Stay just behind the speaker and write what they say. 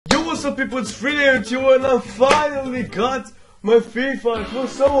what's up people, it's Friday with you and I finally got my FIFA. It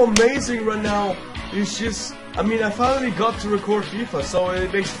feels so amazing right now. It's just, I mean, I finally got to record FIFA, so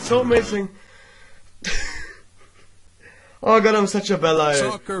it makes it so amazing. Oh god, I'm such a bella.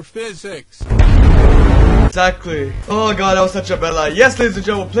 Soccer physics. Exactly. Oh god, I was such a bella. Yes, ladies and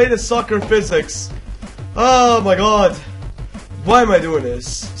gentlemen, play the soccer physics. Oh my god. Why am I doing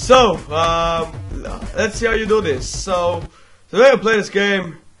this? So, let's see how you do this. So, the way I play this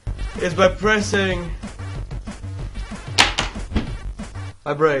game is by pressing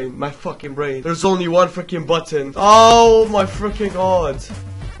my brain, my fucking brain. There's only one freaking button. Oh my freaking god.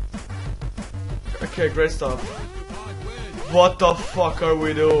 Okay, great stuff. What the fuck are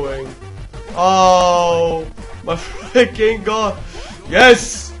we doing? Oh my freaking god.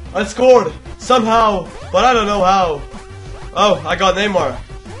 Yes! I scored! Somehow! But I don't know how. Oh, I got Neymar.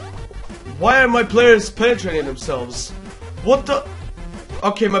 Why are my players penetrating themselves? What the?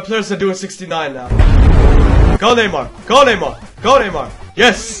 Okay, my players are doing 69 now. Go Neymar! Go Neymar! Go Neymar!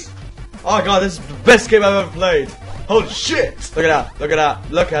 Yes! Oh god, this is the best game I've ever played. Holy shit! Look at that! Look at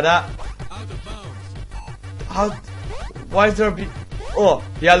that! Look at that! How? Why is there a oh,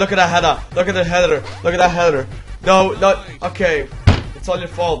 yeah, look at that header. Look at the header. Look at that header. No, not okay. It's all your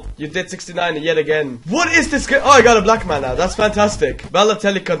fault. You did 69 yet again. What is this game? Oh, I got a black man now. That's fantastic.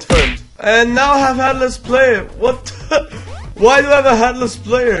 Balotelli confirmed. And now I have headless player. What? Why do I have a headless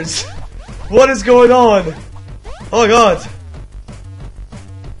players? What is going on? Oh god.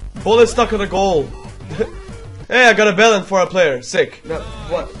 Ball is stuck on the goal. Hey, I got a bellend for a player. Sick. No,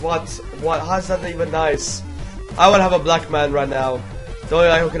 what? How's that even nice? I want to have a black man right now. The only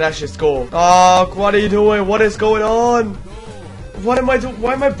guy who can actually score. Oh, what are you doing? What is going on? What am I doing?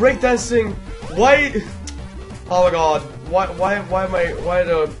 Why am I breakdancing? Why? Oh my god. Why are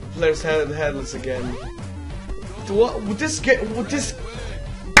the players headless again? What? This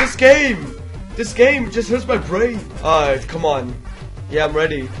game just hurts my brain. Alright, come on. Yeah, I'm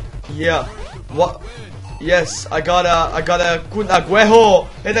ready. Yeah. What? Yes, I got a good Aguero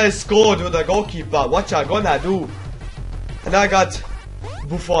and I scored with the goalkeeper. What you gonna do? And I got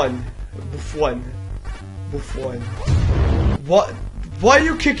Buffon. What? Why are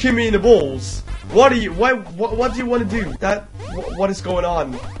you kicking me in the balls? What do you what do you want to do? What is going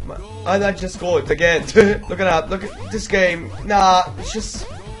on? And I just scored again. Look at that. Look at this game. Nah, it's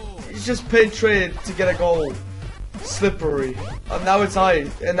just penetrated to get a goal. Slippery. And now it's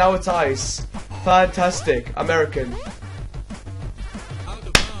ice. Fantastic. American.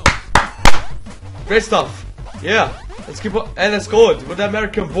 Great stuff. Yeah. Let's keep on. And I scored with the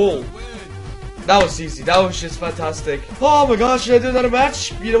American ball. That was easy. That was just fantastic. Oh my gosh, should I do another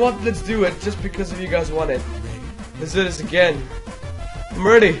match? You know what? Let's do it. Just because of you guys want it. Let's do this again. I'm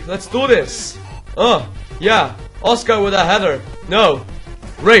ready. Let's do this. Yeah. Oscar with a header. No.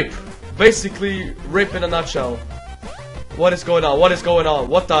 Rape. Basically, rape in a nutshell. What is going on? What is going on?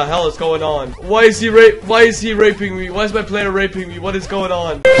 What the hell is going on? Why is he raping me? Why is my player raping me? What is going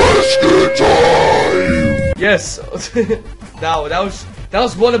on? Yes. Now that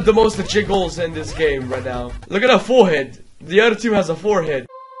was one of the most legit goals in this game right now. Look at that forehead. The other team has a forehead.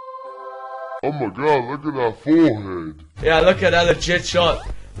 Oh my god, look at that forehead. Yeah, look at that legit shot.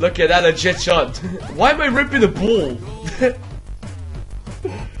 Look at that legit shot. Why am I ripping the ball?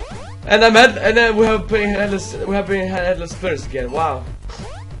 And then we have been headless players again. Wow.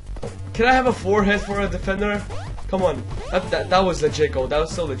 Can I have a forehead for a defender? Come on. That was legit goal. That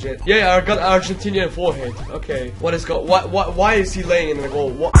was so legit. Yeah, I got Argentinian forehead. Okay. What is why is he laying in the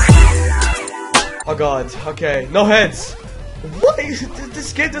goal? What? Oh god. Okay. No heads. What?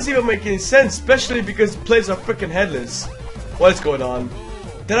 This game doesn't even make any sense, especially because players are freaking headless. What is going on?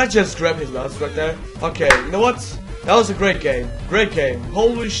 Did I just grab his mouse right there? Okay. You know what? That was a great game. Great game.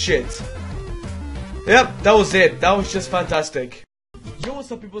 Holy shit. Yep, that was it. That was just fantastic. Yo,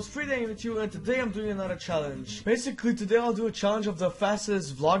 what's up people, it's Friday with you and today I'm doing another challenge. Basically today I'll do a challenge of the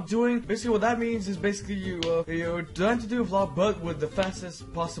fastest vlog doing. Basically what that means is basically you're trying to do a vlog but with the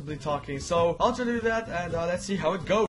fastest possibly talking. So I'll try to do that and let's see how it goes.